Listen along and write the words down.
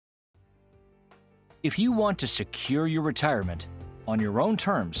If you want to secure your retirement on your own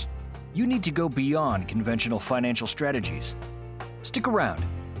terms, you need to go beyond conventional financial strategies. Stick around.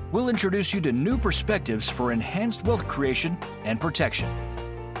 We'll introduce you to new perspectives for enhanced wealth creation and protection.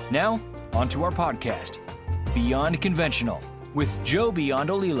 Now, onto our podcast, Beyond Conventional, with Joe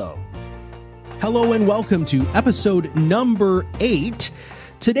Biondolillo. Hello and welcome to episode number 8.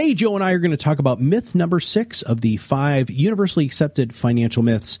 Today, Joe and I are going to talk about myth number 6 of the 5 universally accepted financial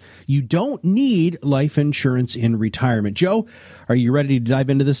myths. You don't need life insurance in retirement. Joe, are you ready to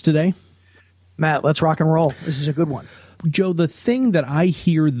dive into this today? Matt, let's rock and roll. This is a good one. Joe, the thing that I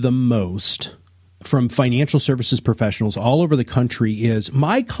hear the most from financial services professionals all over the country is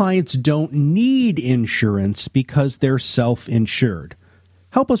my clients don't need insurance because they're self-insured.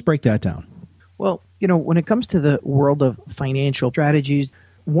 Help us break that down. Well, when it comes to the world of financial strategies,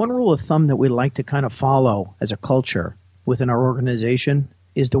 one rule of thumb that we like to kind of follow as a culture within our organization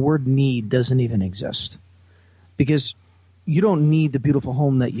is the word need doesn't even exist. Because you don't need the beautiful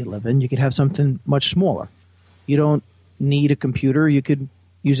home that you live in. You could have something much smaller. You don't need a computer. You could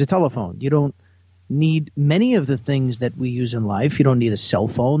use a telephone. You don't need many of the things that we use in life. You don't need a cell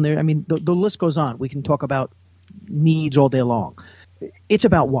phone. The list goes on. We can talk about needs all day long. It's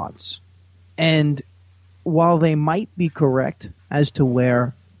about wants. And while they might be correct as to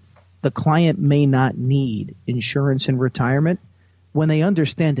where the client may not need insurance in retirement, when they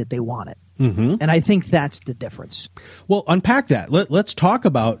understand it, they want it. Mm-hmm. And I think that's the difference. Well, unpack that. Let's talk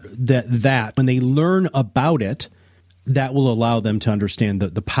about that. When they learn about it, that will allow them to understand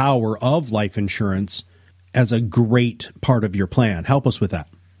the power of life insurance as a great part of your plan. Help us with that.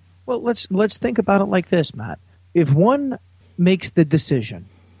 Well, let's think about it like this, Matt. If one makes the decision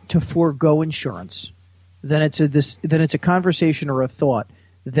to forego insurance, then it's a conversation or a thought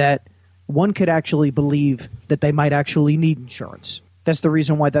that one could actually believe that they might actually need insurance. That's the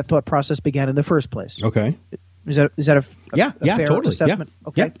reason why that thought process began in the first place. Okay. Is that a fair totally. assessment? Yeah.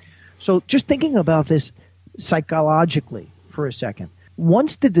 Okay. Yeah. So just thinking about this psychologically for a second,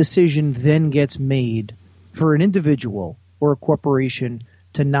 once the decision then gets made for an individual or a corporation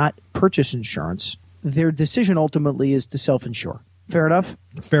to not purchase insurance, their decision ultimately is to self-insure. Fair enough?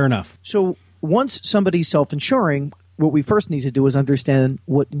 Fair enough. So once somebody's self-insuring, what we first need to do is understand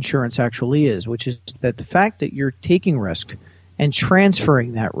what insurance actually is, which is that the fact that you're taking risk and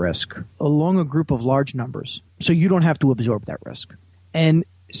transferring that risk along a group of large numbers so you don't have to absorb that risk. And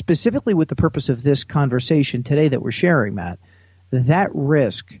specifically with the purpose of this conversation today that we're sharing, Matt, that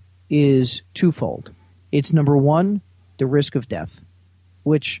risk is twofold. It's number one, the risk of death,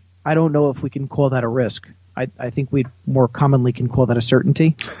 which I don't know if we can call that a risk. I think we more commonly can call that a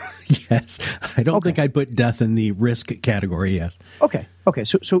certainty. Yes. I don't think I'd put death in the risk category yet. Okay.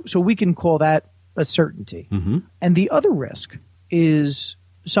 So we can call that a certainty. Mm-hmm. And the other risk is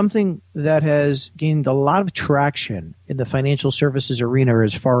something that has gained a lot of traction in the financial services arena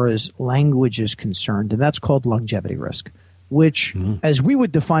as far as language is concerned, and that's called longevity risk, which, as we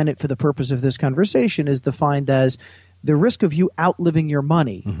would define it for the purpose of this conversation, is defined as the risk of you outliving your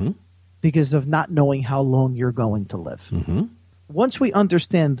money because of not knowing how long you're going to live. Mm-hmm. Once we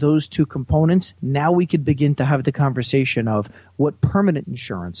understand those two components, now we could begin to have the conversation of what permanent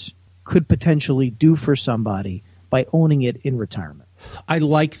insurance could potentially do for somebody by owning it in retirement. I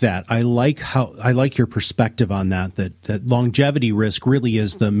like that. I like your perspective on that longevity risk really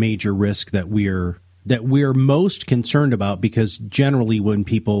is the major risk that we're most concerned about, because generally when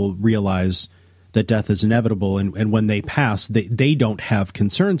people realize that death is inevitable and when they pass, they don't have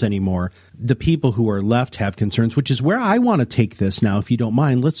concerns anymore. The people who are left have concerns, which is where I want to take this now, if you don't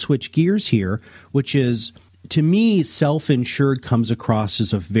mind. Let's switch gears here, which is, to me, self-insured comes across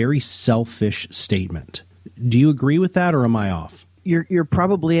as a very selfish statement. Do you agree with that, or am I off? You're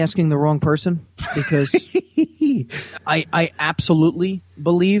probably asking the wrong person, because I absolutely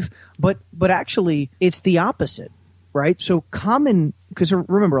believe, but actually it's the opposite, right? So because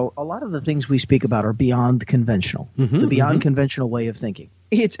remember, a lot of the things we speak about are beyond conventional, the beyond conventional way of thinking.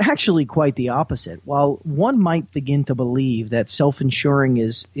 It's actually quite the opposite. While one might begin to believe that self-insuring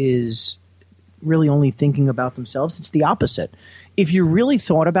is really only thinking about themselves, it's the opposite. If you really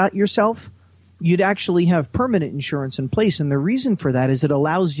thought about yourself, you'd actually have permanent insurance in place. And the reason for that is it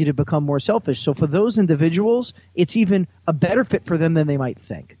allows you to become more selfish. So for those individuals, it's even a better fit for them than they might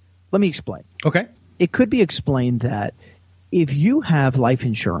think. Let me explain. Okay. It could be explained that if you have life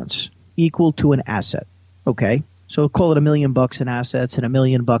insurance equal to an asset, okay, so call it $1 million in assets and $1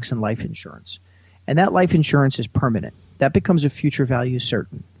 million in life insurance, and that life insurance is permanent, that becomes a future value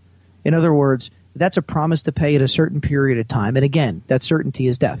certain. In other words, that's a promise to pay at a certain period of time. And again, that certainty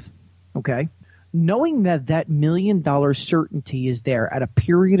is death. Okay. knowing that that $1 million certainty is there at a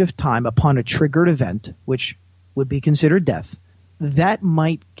period of time upon a triggered event, which would be considered death, that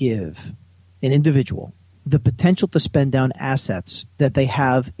might give an individual the potential to spend down assets that they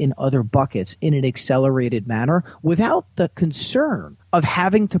have in other buckets in an accelerated manner without the concern of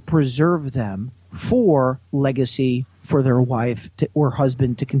having to preserve them for legacy, for their wife or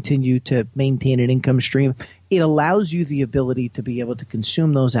husband to continue to maintain an income stream. It allows you the ability to be able to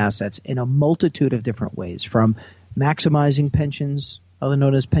consume those assets in a multitude of different ways, from maximizing pensions, other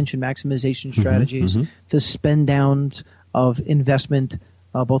known as pension maximization strategies, to spend downs of investment,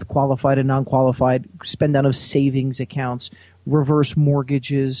 both qualified and non-qualified, spend down of savings accounts, reverse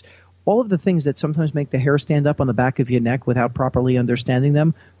mortgages, all of the things that sometimes make the hair stand up on the back of your neck without properly understanding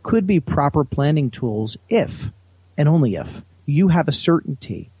them could be proper planning tools if, and only if, you have a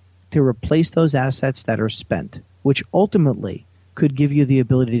certainty to replace those assets that are spent, which ultimately could give you the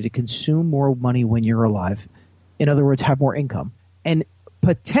ability to consume more money when you're alive. In other words, have more income. And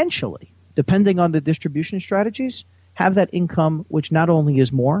potentially, depending on the distribution strategies, have that income, which not only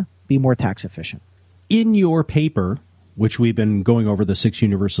is more, be more tax efficient. In your paper, which we've been going over the 6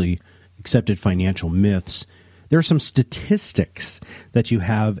 universally accepted financial myths, there are some statistics that you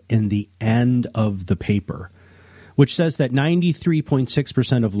have in the end of the paper, which says that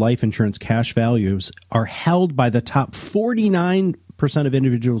 93.6% of life insurance cash values are held by the top 49% of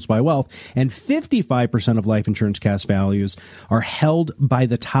individuals by wealth, and 55% of life insurance cash values are held by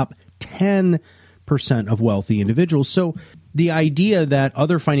the top 10% of wealthy individuals. So the idea that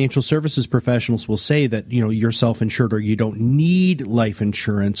other financial services professionals will say that, you're self-insured or you don't need life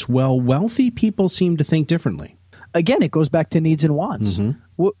insurance, well, wealthy people seem to think differently. Again, it goes back to needs and wants.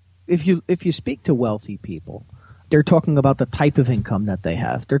 If you speak to wealthy people, they're talking about the type of income that they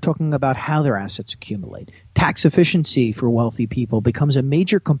have. They're talking about how their assets accumulate. Tax efficiency for wealthy people becomes a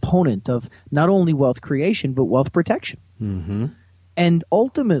major component of not only wealth creation, but wealth protection. And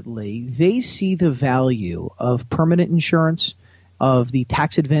ultimately, they see the value of permanent insurance, of the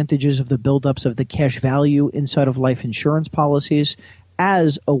tax advantages of the buildups of the cash value inside of life insurance policies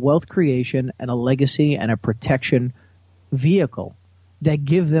as a wealth creation and a legacy and a protection vehicle that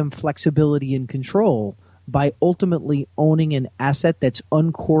give them flexibility and control by ultimately owning an asset that's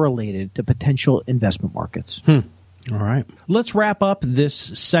uncorrelated to potential investment markets. All right. Let's wrap up this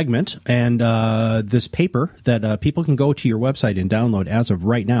segment and this paper that people can go to your website and download as of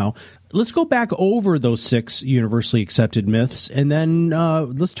right now. Let's go back over those 6 universally accepted myths, and then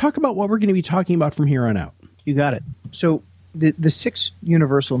let's talk about what we're going to be talking about from here on out. You got it. So the 6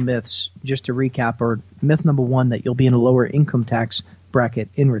 universal myths, just to recap, are myth number 1, that you'll be in a lower income tax bracket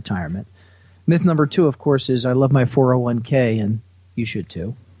in retirement. Myth number 2, of course, is I love my 401k, and you should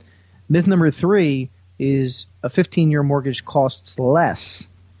too. Myth number 3 is a 15-year mortgage costs less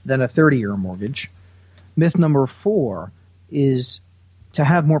than a 30-year mortgage. Myth number 4 is to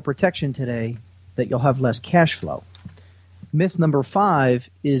have more protection today, that you'll have less cash flow. Myth number 5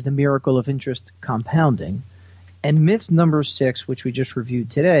 is the miracle of interest compounding. And myth number 6, which we just reviewed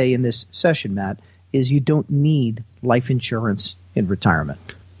today in this session, Matt, is you don't need life insurance in retirement.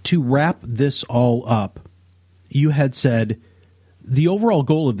 To wrap this all up, you had said the overall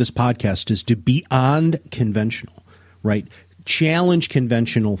goal of this podcast is to be beyond conventional, right? Challenge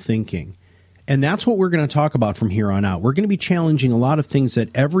conventional thinking. And that's what we're going to talk about from here on out. We're going to be challenging a lot of things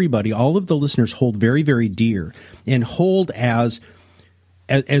that everybody, all of the listeners, hold very, very dear and hold as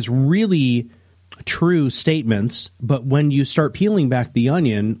really true statements. But when you start peeling back the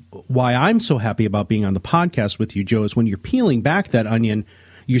onion, why I'm so happy about being on the podcast with you, Joe, is when you're peeling back that onion,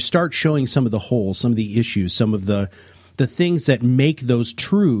 you start showing some of the holes, some of the issues, some of the things that make those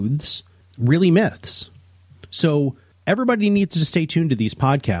truths really myths. So everybody needs to stay tuned to these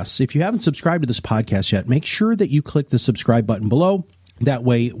podcasts. If you haven't subscribed to this podcast yet, make sure that you click the subscribe button below. That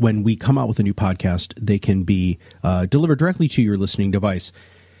way, when we come out with a new podcast, they can be delivered directly to your listening device.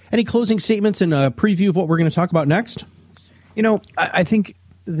 Any closing statements and a preview of what we're going to talk about next? I think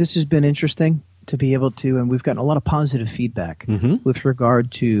this has been interesting to be able to, and we've gotten a lot of positive feedback with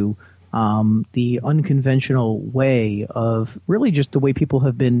regard to the unconventional way of really just the way people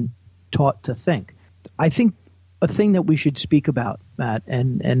have been taught to think. I think a thing that we should speak about, Matt,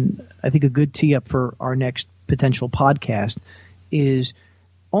 and I think a good tee up for our next potential podcast is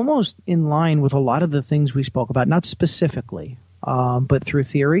almost in line with a lot of the things we spoke about, not specifically, but through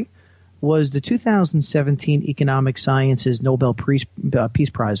theory, was the 2017 Economic Sciences Nobel Peace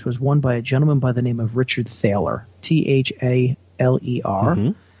Prize was won by a gentleman by the name of Richard Thaler, Thaler.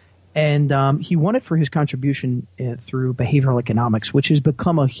 And he won it for his contribution through behavioral economics, which has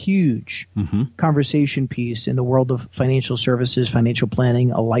become a huge conversation piece in the world of financial services, financial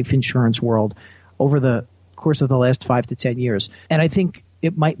planning, a life insurance world. over the course of the last 5 to 10 years. And I think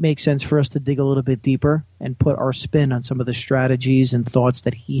it might make sense for us to dig a little bit deeper and put our spin on some of the strategies and thoughts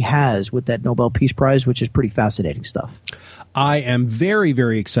that he has with that Nobel Peace Prize, which is pretty fascinating stuff. I am very,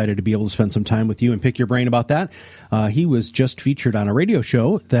 very excited to be able to spend some time with you and pick your brain about that. He was just featured on a radio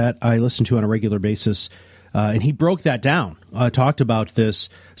show that I listen to on a regular basis, and he broke that down, talked about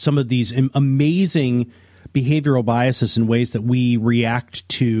some of these amazing behavioral biases and ways that we react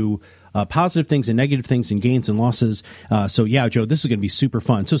to positive things and negative things and gains and losses. So yeah, Joe, this is going to be super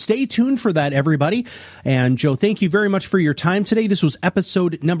fun. So stay tuned for that, everybody. And Joe, thank you very much for your time today. This was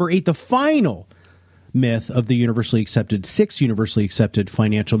episode number 8, the final myth of the universally accepted 6 universally accepted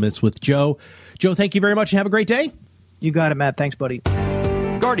financial myths with Joe. Joe, thank you very much and have a great day. You got it, Matt. Thanks, buddy.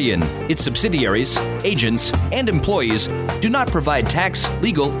 Guardian, its subsidiaries, agents, and employees do not provide tax,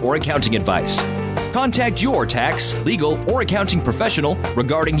 legal, or accounting advice. Contact your tax, legal, or accounting professional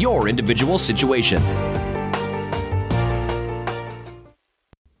regarding your individual situation.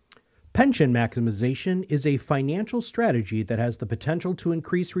 Pension maximization is a financial strategy that has the potential to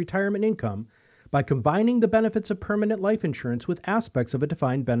increase retirement income by combining the benefits of permanent life insurance with aspects of a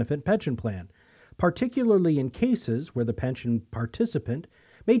defined benefit pension plan, particularly in cases where the pension participant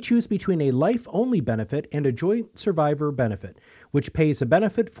may choose between a life-only benefit and a joint survivor benefit, which pays a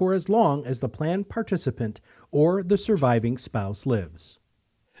benefit for as long as the plan participant or the surviving spouse lives.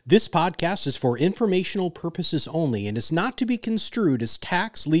 This podcast is for informational purposes only and is not to be construed as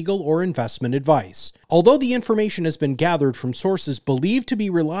tax, legal, or investment advice. Although the information has been gathered from sources believed to be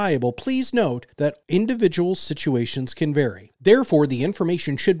reliable, please note that individual situations can vary. Therefore, the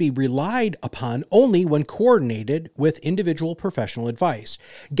information should be relied upon only when coordinated with individual professional advice.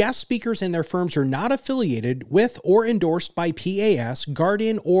 Guest speakers and their firms are not affiliated with or endorsed by PAS,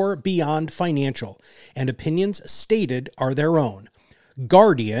 Guardian, or Beyond Financial, and opinions stated are their own.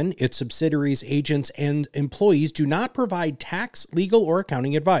 Guardian, its subsidiaries, agents, and employees do not provide tax, legal, or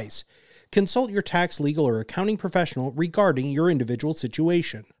accounting advice. Consult your tax, legal, or accounting professional regarding your individual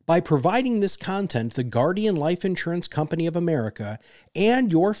situation. By providing this content, the Guardian Life Insurance Company of America and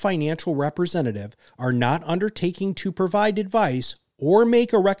your financial representative are not undertaking to provide advice or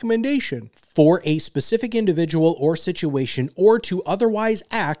make a recommendation for a specific individual or situation or to otherwise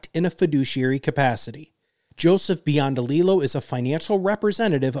act in a fiduciary capacity. Joseph Biondolillo is a financial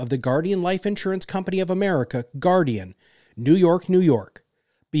representative of the Guardian Life Insurance Company of America, Guardian, New York, New York.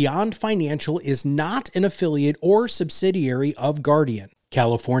 Beyond Financial is not an affiliate or subsidiary of Guardian.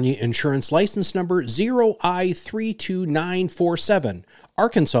 California Insurance License Number 0I32947.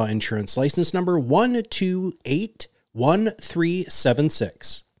 Arkansas Insurance License Number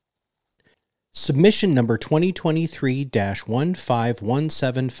 1281376. Submission number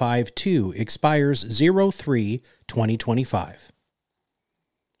 2023-151752 expires 03-2025.